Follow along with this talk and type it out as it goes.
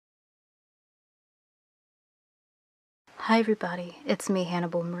Hi everybody, it's me,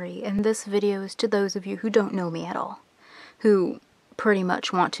 Hannibal Marie, and this video is to those of you who don't know me at all, who pretty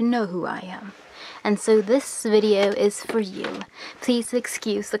much want to know who I am. And so this video is for you. Please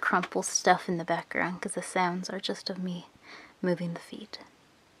excuse the crumpled stuff in the background, because the sounds are just of me moving the feet.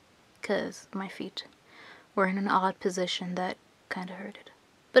 Because my feet were in an odd position that kinda hurted.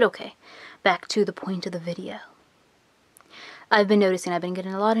 But okay, back to the point of the video. I've been noticing I've been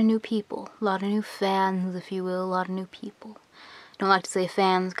getting a lot of new people, a lot of new fans, if you will, a lot of new people. I don't like to say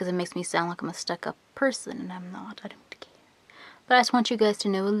fans because it makes me sound like I'm a stuck-up person, and I'm not. I don't care. But I just want you guys to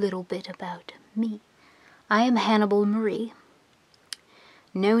know a little bit about me. I am Hannibal Marie,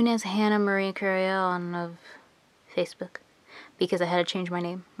 known as Hannah Marie Carrion of Facebook, because I had to change my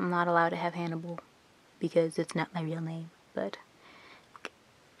name. I'm not allowed to have Hannibal because it's not my real name, but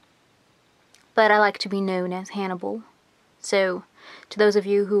I like to be known as Hannibal. So, to those of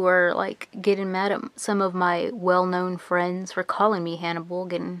you who are, like, getting mad at some of my well-known friends for calling me Hannibal,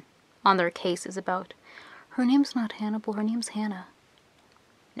 getting on their cases about, her name's not Hannibal, her name's Hannah.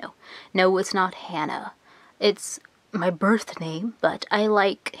 No, it's not Hannah. It's my birth name, but I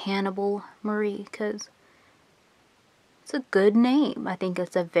like Hannibal Marie, because it's a good name. I think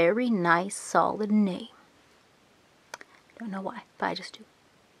it's a very nice, solid name. Don't know why, but I just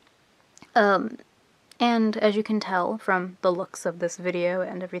do. And as you can tell from the looks of this video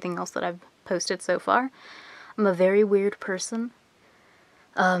and everything else that I've posted so far, I'm a very weird person.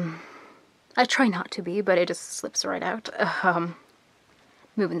 I try not to be, but it just slips right out.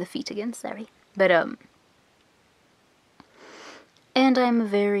 Moving the feet again, sorry. But, and I'm a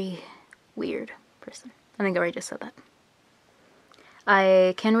very weird person. I think I already just said that.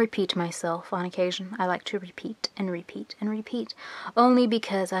 I can repeat myself on occasion. I like to repeat and repeat and repeat, only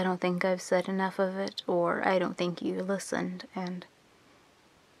because I don't think I've said enough of it, or I don't think you listened, and,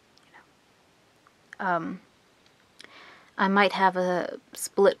 I might have a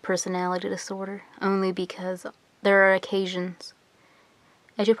split personality disorder, only because there are occasions,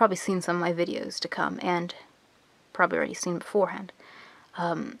 as you've probably seen some of my videos to come, and probably already seen beforehand,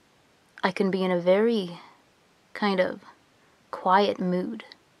 I can be in a very kind of quiet mood,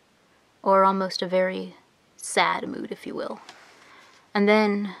 or almost a very sad mood, if you will. And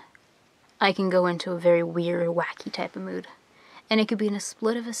then I can go into a very weird, wacky type of mood. And it could be in a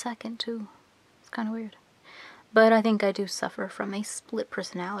split of a second, too. It's kind of weird. But I think I do suffer from a split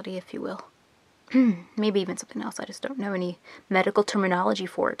personality, if you will. Maybe even something else. I just don't know any medical terminology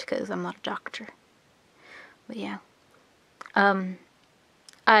for it, because I'm not a doctor. But yeah.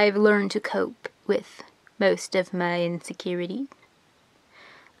 I've learned to cope with most of my insecurity.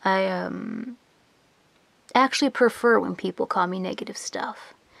 I actually prefer when people call me negative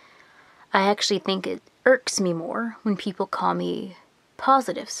stuff. I actually think it irks me more when people call me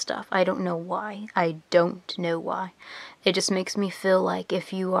positive stuff. I don't know why. I don't know why. It just makes me feel like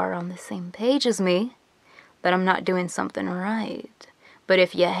if you are on the same page as me, that I'm not doing something right. But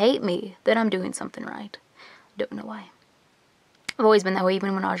if you hate me, then I'm doing something right. Don't know why. I've always been that way,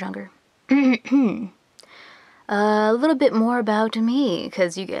 even when I was younger. A little bit more about me,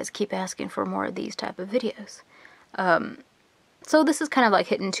 because you guys keep asking for more of these type of videos. So this is kind of like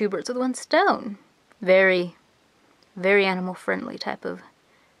hitting two birds with one stone. Very, very animal-friendly type of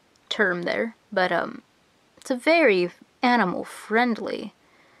term there. But, it's a very animal-friendly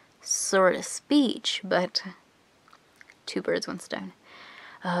sort of speech, but two birds, one stone.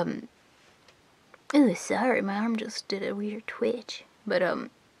 Ooh, sorry, my arm just did a weird twitch. But,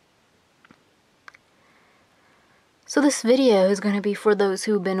 so this video is going to be for those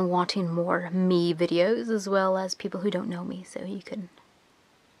who've been wanting more me videos, as well as people who don't know me, so you can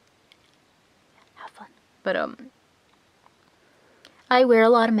have fun. But, I wear a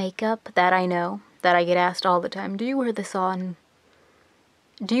lot of makeup, that I know, that I get asked all the time. Do you wear this on?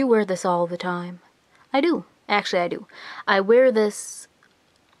 Do you wear this all the time? I do. Actually, I do. I wear this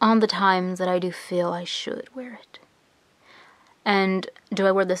on the times that I do feel I should wear it. And do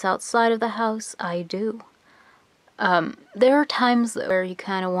I wear this outside of the house? I do. There are times where you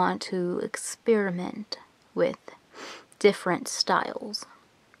kind of want to experiment with different styles.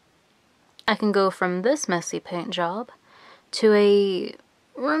 I can go from this messy paint job to a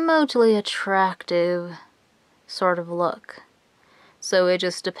remotely attractive sort of look. So it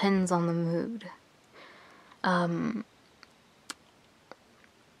just depends on the mood.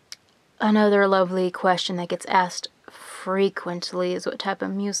 Another lovely question that gets asked frequently is what type of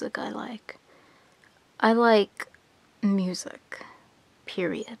music I like. I like music,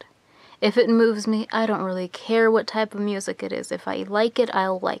 period. If it moves me, I don't really care what type of music it is. If I like it,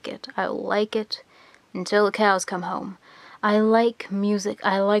 I'll like it. I'll like it until the cows come home. I like music.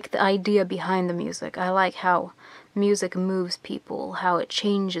 I like the idea behind the music. I like how music moves people, how it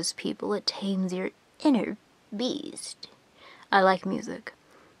changes people. It tames your inner beast. I like music.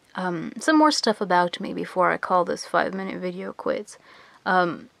 Some more stuff about me before I call this 5-minute video quits.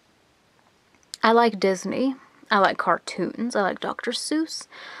 I like Disney. I like cartoons. I like Dr. Seuss.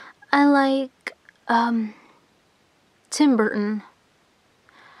 I like, Tim Burton.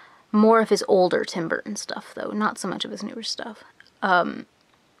 More of his older Tim Burton stuff, though. Not so much of his newer stuff. I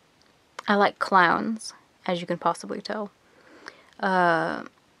like clowns, as you can possibly tell. I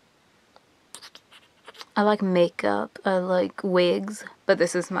like makeup. I like wigs. But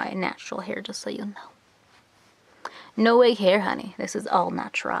this is my natural hair, just so you know. No wig hair, honey. This is all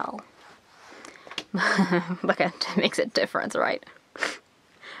natural. Look, it makes a difference, right?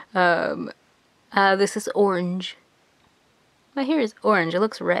 This is orange. My hair is orange. It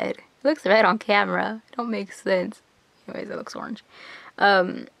looks red. It looks red on camera. It don't make sense. Anyways, it looks orange.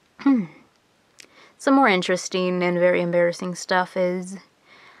 Some more interesting and very embarrassing stuff is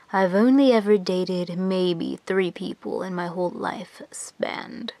I've only ever dated maybe 3 people in my whole life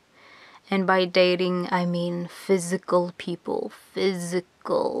span. And by dating, I mean physical people.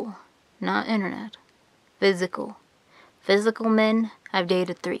 Physical. Not internet. Physical. Physical men, I've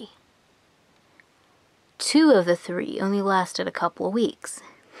dated 3. 2 of the 3 only lasted a couple of weeks.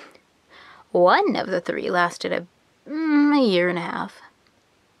 1 of the 3 lasted a year and a half.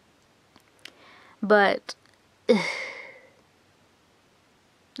 But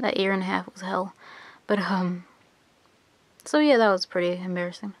that year and a half was hell. But so yeah, that was pretty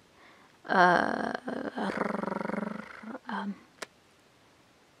embarrassing.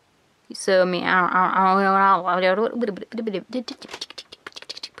 So I mean,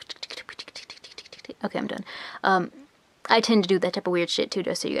 okay, I'm done. I tend to do that type of weird shit too,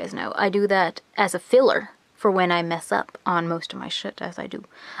 just so you guys know. I do that as a filler for when I mess up on most of my shit, as I do.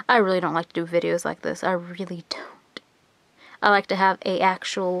 I really don't like to do videos like this. I really don't. I like to have a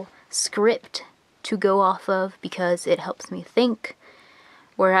actual script to go off of because it helps me think.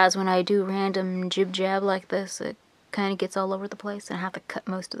 Whereas when I do random jib-jab like this, it kind of gets all over the place and I have to cut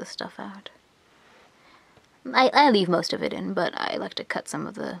most of the stuff out. I leave most of it in, but I like to cut some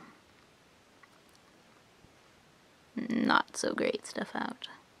of the not so great stuff out.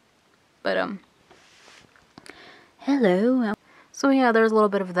 But hello. So yeah, there's a little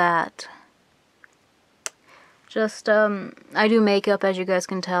bit of that. Just I do makeup, as you guys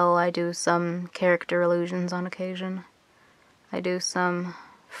can tell. I do some character illusions on occasion. I do some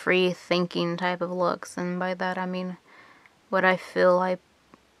free thinking type of looks, and by that I mean what I feel I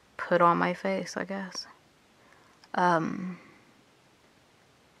put on my face, I guess. I'm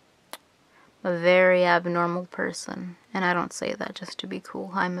a very abnormal person, and I don't say that just to be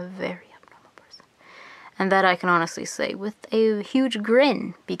cool. I'm a very abnormal person. And that I can honestly say with a huge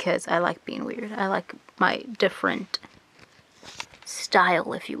grin, because I like being weird. I like my different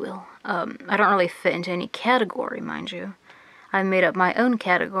style, if you will. I don't really fit into any category, mind you. I made up my own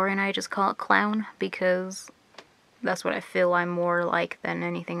category, and I just call it clown, because that's what I feel I'm more like than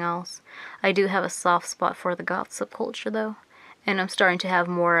anything else. I do have a soft spot for the goth subculture, though, and I'm starting to have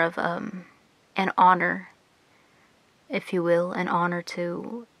more of an honor, if you will, an honor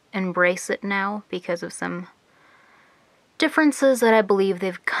to embrace it now because of some differences that I believe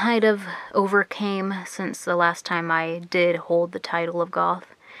they've kind of overcame since the last time I did hold the title of goth.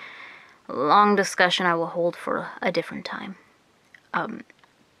 Long discussion I will hold for a different time.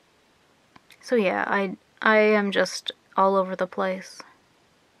 So yeah, I am just all over the place.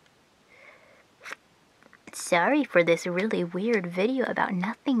 Sorry for this really weird video about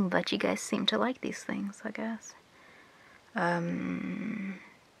nothing, but you guys seem to like these things, I guess.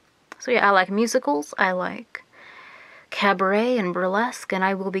 So yeah, I like musicals, I like cabaret and burlesque, and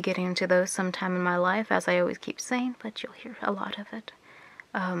I will be getting into those sometime in my life, as I always keep saying, but you'll hear a lot of it.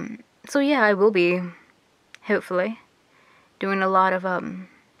 So yeah, I will be, hopefully, doing a lot of,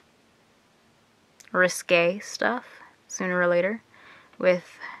 risque stuff, sooner or later,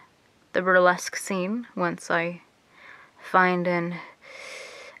 with the burlesque scene. Once I find an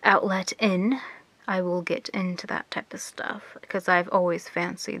outlet in, I will get into that type of stuff, because I've always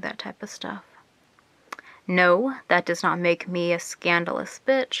fancied that type of stuff. No, that does not make me a scandalous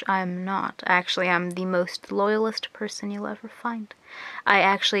bitch. I'm not. Actually, I'm the most loyalist person you'll ever find. I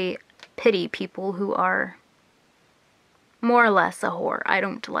actually pity people who are more or less a whore. I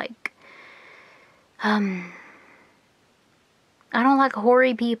don't like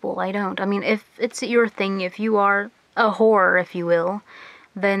hoary people. I don't. I mean, if it's your thing, if you are a whore, if you will,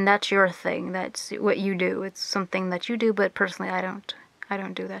 then that's your thing. That's what you do. It's something that you do, but personally, I don't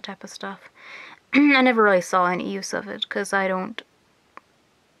do that type of stuff. I never really saw any use of it, because I don't...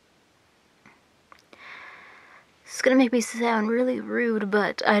 It's gonna make me sound really rude,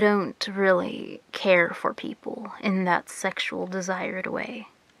 but I don't really care for people in that sexual desired way.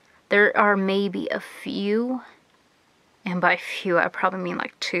 There are maybe a few, and by few I probably mean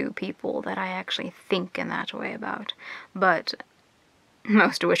like 2 people that I actually think in that way about, but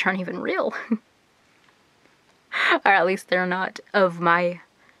most of which aren't even real. Or at least they're not of my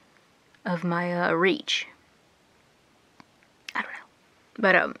reach. I don't know.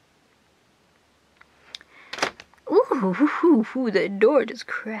 But ooh, the door just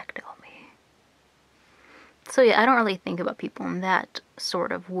cracked on me. So yeah, I don't really think about people in that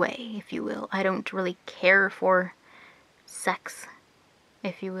sort of way, if you will. I don't really care for sex,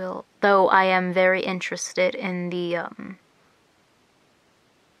 if you will. Though I am very interested in the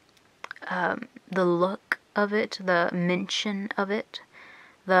look of it, the mention of it,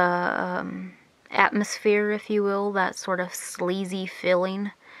 the atmosphere, if you will, that sort of sleazy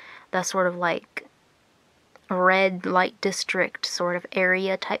feeling, that sort of like red light district sort of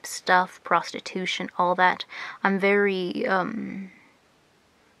area type stuff, prostitution, all that. I'm very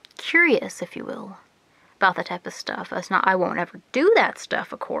curious, if you will, about that type of stuff. It's not, I won't ever do that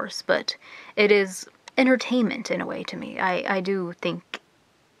stuff, of course, but it is entertainment in a way to me. I do think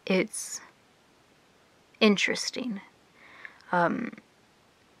it's interesting.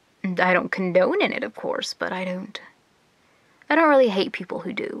 And I don't condone in it, of course, but I don't really hate people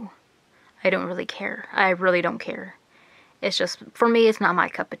who do. I don't really care. I really don't care. It's just, for me, it's not my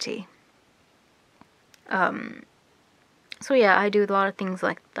cup of tea. So yeah, I do a lot of things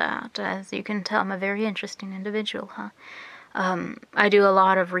like that. As you can tell, I'm a very interesting individual, huh? I do a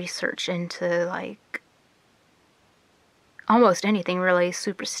lot of research into, like, almost anything, really.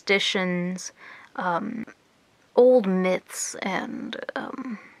 Superstitions, old myths, and,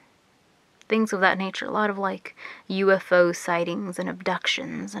 things of that nature. A lot of, like, UFO sightings and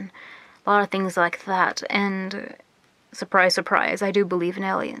abductions, and a lot of things like that. And surprise, surprise, I do believe in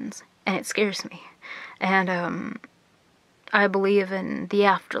aliens, and it scares me. And I believe in the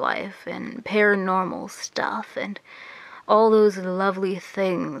afterlife and paranormal stuff and all those lovely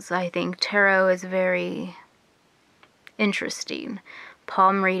things. I think tarot is very interesting.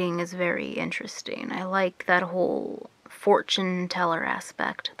 Palm reading is very interesting. I like that whole fortune teller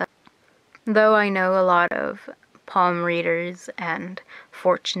aspect. Though I know a lot of palm readers and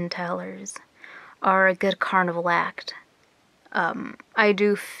fortune tellers are a good carnival act, I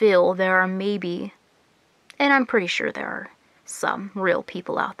do feel there are maybe, and I'm pretty sure there are some real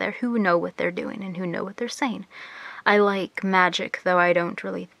people out there who know what they're doing and who know what they're saying. I like magic, though I don't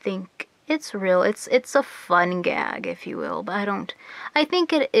really think it's real. It's a fun gag, if you will, but I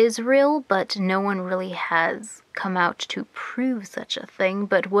think it is real, but no one really has come out to prove such a thing.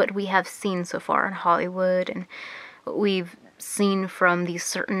 But what we have seen so far in Hollywood, and what we've seen from these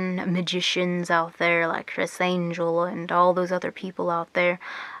certain magicians out there, like Chris Angel and all those other people out there,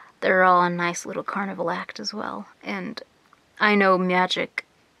 they're all a nice little carnival act as well. And I know magic,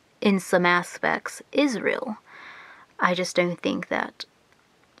 in some aspects, is real. I just don't think that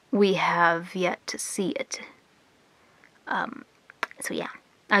we have yet to see it. So yeah,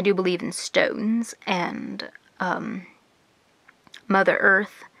 I do believe in stones and Mother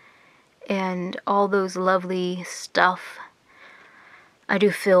Earth and all those lovely stuff. I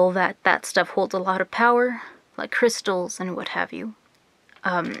do feel that that stuff holds a lot of power, like crystals and what have you.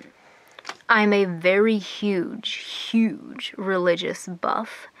 I'm a very huge religious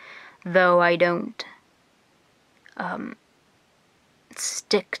buff, though I don't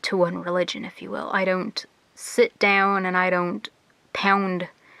stick to one religion, if you will. I don't sit down and I don't pound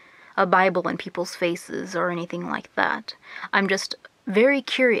a Bible in people's faces or anything like that. I'm just very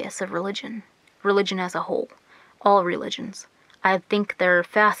curious of religion as a whole, all religions. I think they're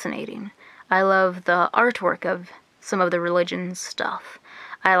fascinating. I love the artwork of some of the religion's stuff.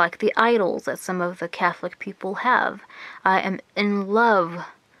 I like the idols that some of the Catholic people have. I am in love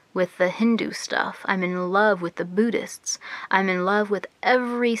with the Hindu stuff. I'm in love with the Buddhists. I'm in love with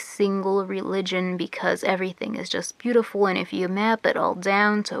every single religion because everything is just beautiful, and if you map it all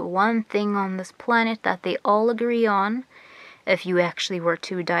down to one thing on this planet that they all agree on, if you actually were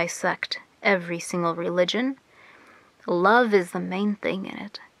to dissect every single religion, love is the main thing in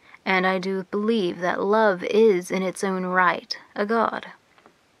it. And I do believe that love is, in its own right, a god.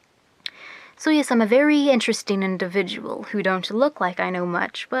 So yes, I'm a very interesting individual who don't look like I know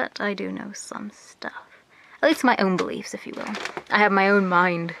much, but I do know some stuff. At least my own beliefs, if you will. I have my own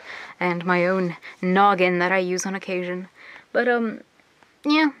mind and my own noggin that I use on occasion. But,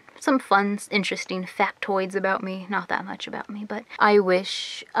 yeah, some fun, interesting factoids about me. Not that much about me, but I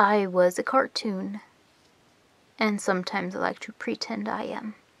wish I was a cartoon. And sometimes I like to pretend I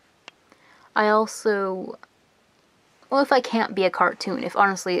am. I also, well, if I can't be a cartoon, if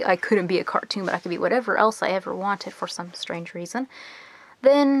honestly I couldn't be a cartoon, but I could be whatever else I ever wanted for some strange reason,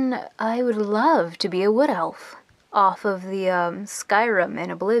 then I would love to be a wood elf off of the Skyrim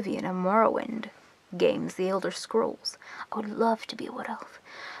and Oblivion and Morrowind games, the Elder Scrolls. I would love to be a wood elf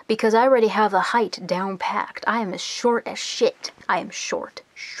because I already have the height down packed. I am as short as shit. I am short.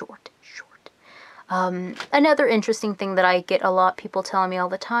 Another interesting thing that I get a lot, people telling me all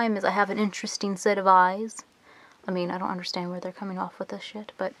the time, is I have an interesting set of eyes. I mean, I don't understand where they're coming off with this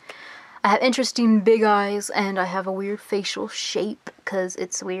shit, but I have interesting big eyes, and I have a weird facial shape, because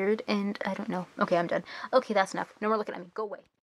it's weird, and I don't know. Okay, I'm done. Okay, that's enough. No more looking at me. Go away.